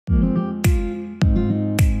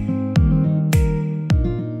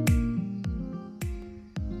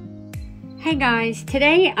Hey guys,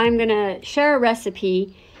 today I'm going to share a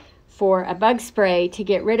recipe for a bug spray to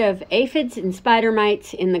get rid of aphids and spider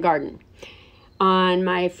mites in the garden. On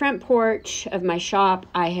my front porch of my shop,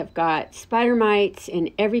 I have got spider mites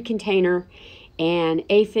in every container and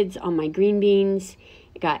aphids on my green beans.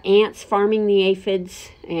 I got ants farming the aphids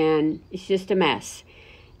and it's just a mess.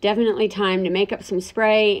 Definitely time to make up some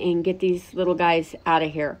spray and get these little guys out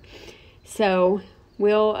of here. So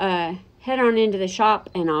we'll head on into the shop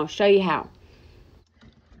and I'll show you how.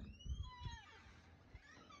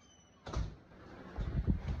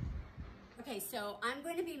 Okay, so I'm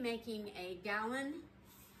going to be making a gallon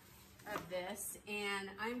of this, and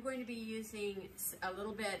I'm going to be using a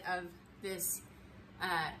little bit of this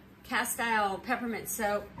Castile peppermint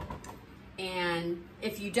soap. And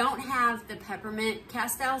if you don't have the Peppermint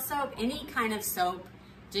Castile soap, any kind of soap,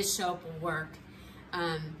 dish soap will work.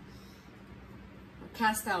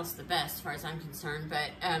 Castile's the best as far as I'm concerned,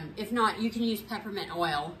 but if not, you can use peppermint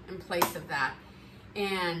oil in place of that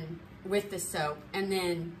and with the soap, and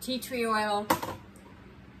then tea tree oil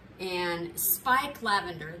and spike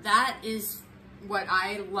lavender. That is what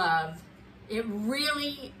I love. It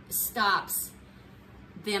really stops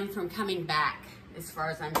them from coming back as far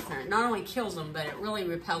as I'm concerned. Not only kills them, but it really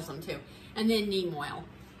repels them too. And then neem oil.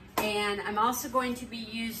 And I'm also going to be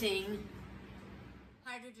using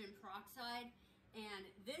hydrogen peroxide, and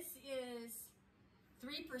this is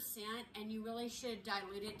 3%, and you really should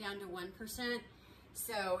dilute it down to 1%.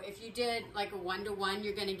 So if you did like a 1-to-1,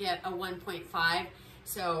 you're gonna get a 1.5.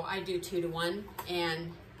 So I do 2-to-1,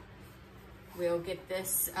 and we'll get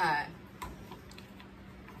this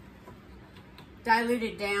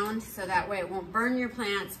diluted down so that way it won't burn your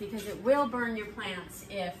plants, because it will burn your plants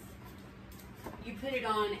if you put it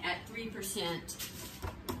on at 3%.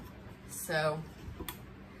 So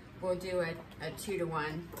we'll do a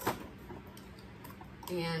 2-to-1.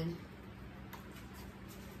 And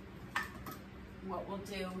what we'll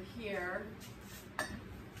do here,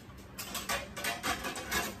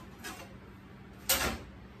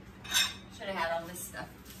 should have had all this stuff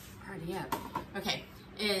already up. Okay,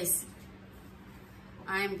 is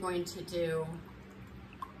I'm going to do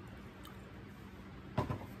a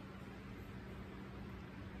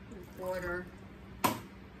quarter.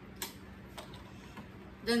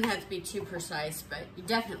 Doesn't have to be too precise, but you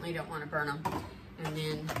definitely don't want to burn them. And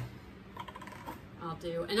then I'll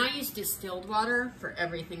do, and I use distilled water for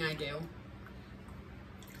everything I do.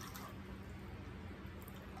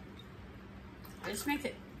 I just think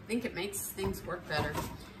it makes things work better.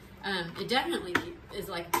 It definitely is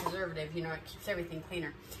like a preservative, you know, it keeps everything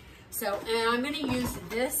cleaner. So, and I'm going to use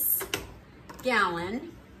this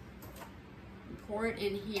gallon, pour it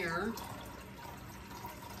in here.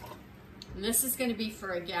 And this is going to be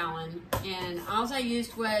for a gallon. And all I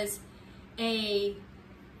used was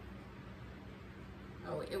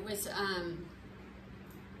it was an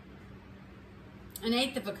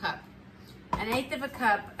 1/8 of a cup. An 1/8 of a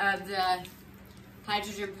cup of the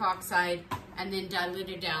hydrogen peroxide, and then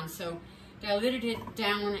diluted down. So diluted it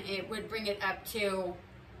down, it would bring it up to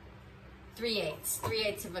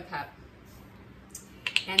 3/8 of a cup.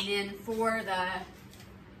 And then for the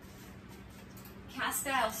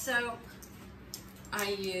Castile soap, I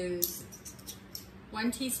use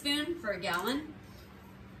 1 teaspoon for a gallon.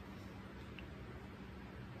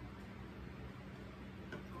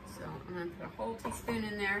 So I'm going to put a whole teaspoon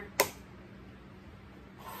in there.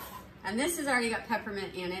 And this has already got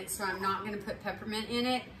peppermint in it, so I'm not going to put peppermint in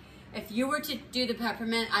it. If you were to do the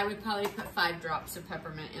peppermint, I would probably put 5 drops of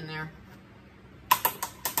peppermint in there.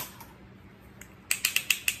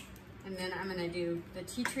 And then I'm going to do the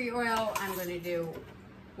tea tree oil. I'm going to do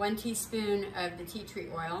 1 teaspoon of the tea tree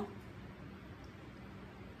oil.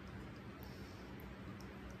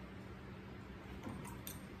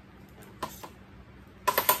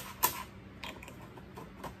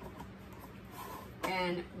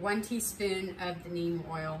 And 1 teaspoon of the neem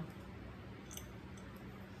oil.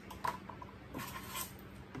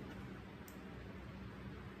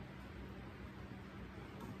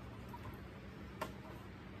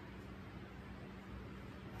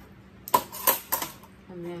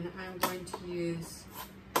 And then I'm going to use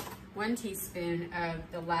 1 teaspoon of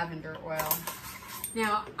the lavender oil.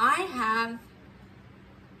 Now I have,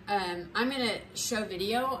 I'm going to show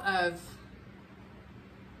video of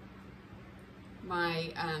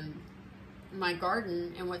my my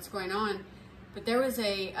garden and what's going on, but there was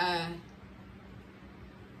a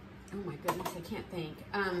oh my goodness, I can't think,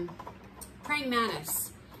 praying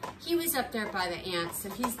mantis. He was up there by the ants, so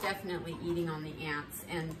he's definitely eating on the ants,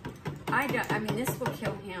 and I mean, this will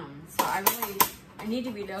kill him, so I need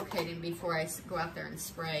to relocate him before I go out there and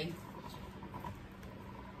spray.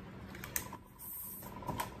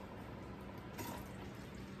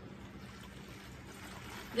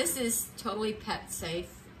 This is totally pet safe.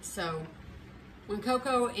 So when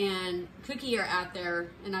Coco and Cookie are out there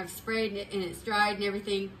and I've sprayed it and it's dried and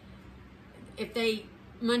everything, if they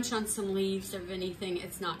munch on some leaves of anything,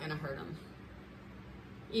 it's not going to hurt them.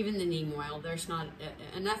 Even the neem oil, there's not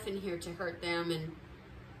enough in here to hurt them, and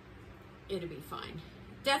it'll be fine.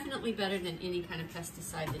 Definitely better than any kind of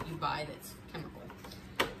pesticide that you buy that's chemical.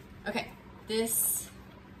 Okay, this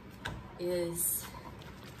is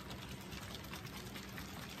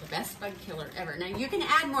the best bug killer ever. Now you can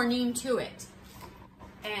add more neem to it,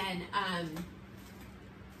 and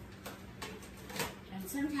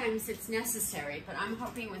sometimes it's necessary, but I'm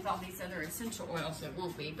hoping with all these other essential oils it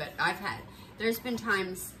won't be. But there's been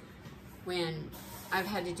times when I've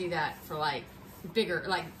had to do that for like bigger,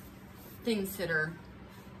 like things that are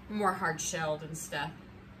more hard shelled and stuff.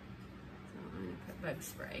 So I'm gonna put bug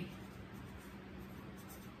spray,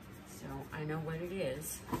 so I know what it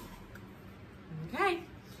is. Okay,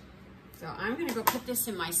 so I'm gonna go put this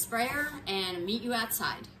in my sprayer and meet you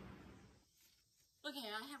outside. Okay,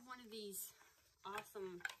 I have one of these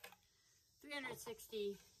awesome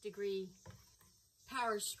 360-degree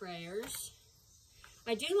power sprayers.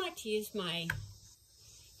 I do like to use my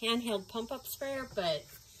handheld pump-up sprayer, but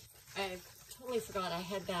I totally forgot I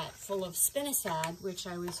had that full of spinosad, which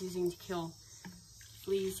I was using to kill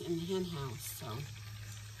fleas in the hen house. So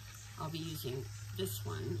I'll be using this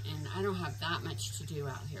one, and I don't have that much to do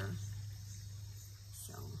out here.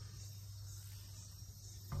 So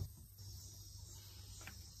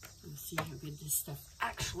let's see how good this stuff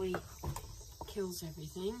actually kills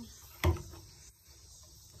everything.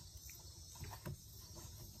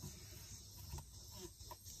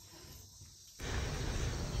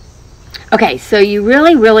 Okay, so you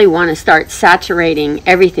really want to start saturating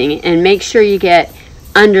everything and make sure you get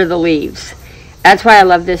under the leaves. That's why I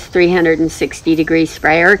love this 360-degree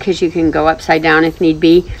sprayer, because you can go upside down if need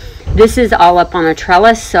be. This is all up on a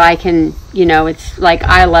trellis, so I can, you know, it's like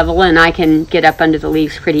eye level and I can get up under the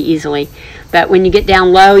leaves pretty easily. But when you get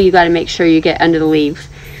down low, you got to make sure you get under the leaves.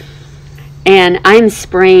 And I'm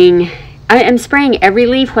spraying every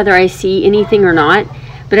leaf, whether I see anything or not,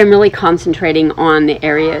 but I'm really concentrating on the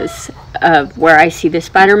areas of where I see the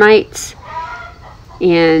spider mites.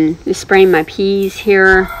 And just spraying my peas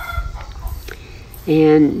here,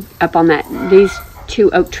 and up on these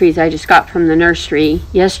 2 oak trees I just got from the nursery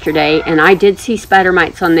yesterday, and I did see spider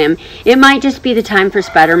mites on them. It might just be the time for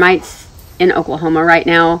spider mites in Oklahoma right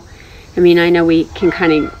now. I mean, I know we can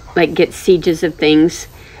kind of like get sieges of things,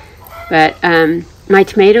 but my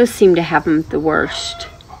tomatoes seem to have them the worst.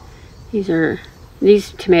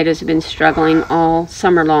 These tomatoes have been struggling all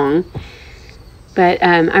summer long, but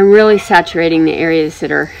I'm really saturating the areas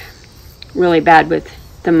that are really bad with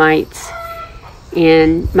the mites.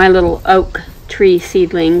 And my little oak tree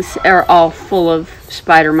seedlings are all full of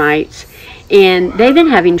spider mites, and they've been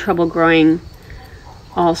having trouble growing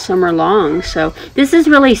all summer long. So this is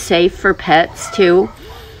really safe for pets too.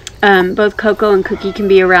 Both Coco and Cookie can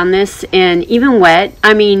be around this, and even wet.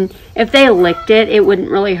 I mean, if they licked it, it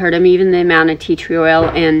wouldn't really hurt them. Even the amount of tea tree oil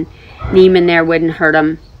and neem in there wouldn't hurt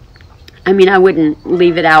them. I mean, I wouldn't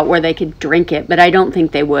leave it out where they could drink it, but I don't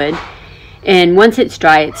think they would. And once it's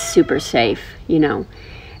dry, it's super safe, you know.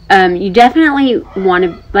 You definitely want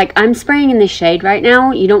to, like I'm spraying in the shade right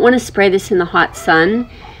now. You don't want to spray this in the hot sun,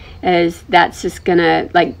 as that's just going to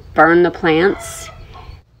like burn the plants.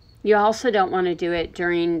 You also don't want to do it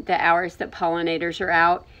during the hours that pollinators are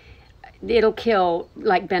out. It'll kill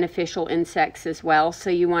like beneficial insects as well, so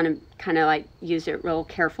you want to kind of like use it real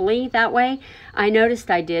carefully that way. I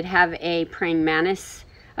noticed I did have a praying mantis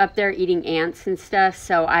up there eating ants and stuff,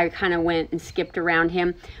 so I kind of went and skipped around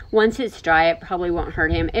him. Once it's dry, it probably won't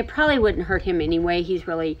hurt him. It probably wouldn't hurt him anyway. He's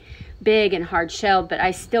really big and hard-shelled, but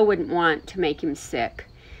I still wouldn't want to make him sick.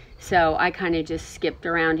 So I kind of just skipped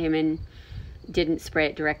around him and didn't spray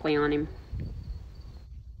it directly on him.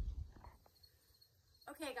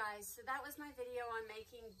 Okay guys, so that was my video on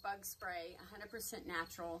making bug spray, 100%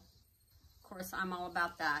 natural. Of course, I'm all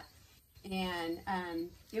about that. And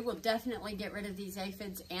it will definitely get rid of these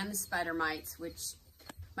aphids and the spider mites, which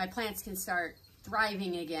my plants can start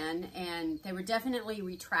thriving again. And they were definitely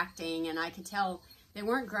retracting, and I could tell they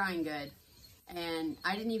weren't growing good. And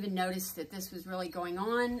I didn't even notice that this was really going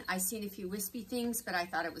on. I seen a few wispy things, but I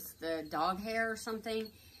thought it was the dog hair or something.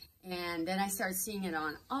 And then I started seeing it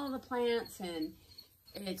on all the plants, and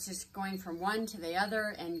it's just going from one to the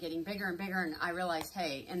other and getting bigger and bigger. And I realized,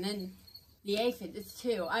 hey, and then the aphids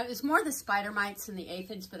too. It was more the spider mites than the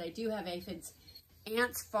aphids, but I do have aphids.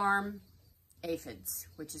 Ants farm aphids,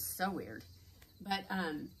 which is so weird. But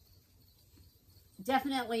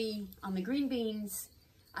definitely on the green beans,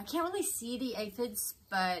 I can't really see the aphids,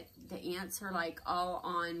 but the ants are like all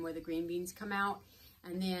on where the green beans come out.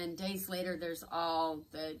 And then days later, there's all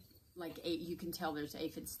the, like, you can tell there's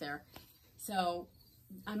aphids there. So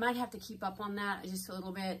I might have to keep up on that just a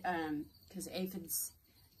little bit, because aphids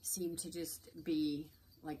seem to just be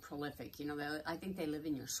like prolific. You know, I think they live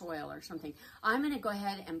in your soil or something. I'm going to go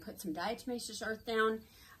ahead and put some diatomaceous earth down.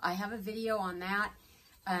 I have a video on that,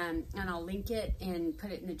 and I'll link it and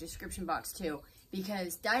put it in the description box too,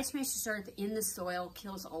 because diatomaceous earth in the soil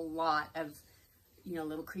kills a lot of, you know,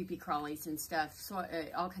 little creepy crawlies and stuff. So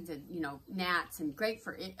all kinds of, you know, gnats, and great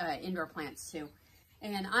for indoor plants too.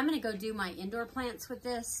 And I'm going to go do my indoor plants with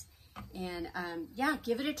this. And yeah,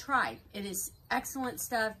 give it a try. It is excellent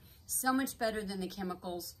stuff. So much better than the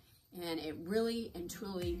chemicals. And it really and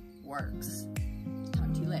truly works.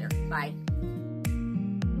 Talk to you later. Bye.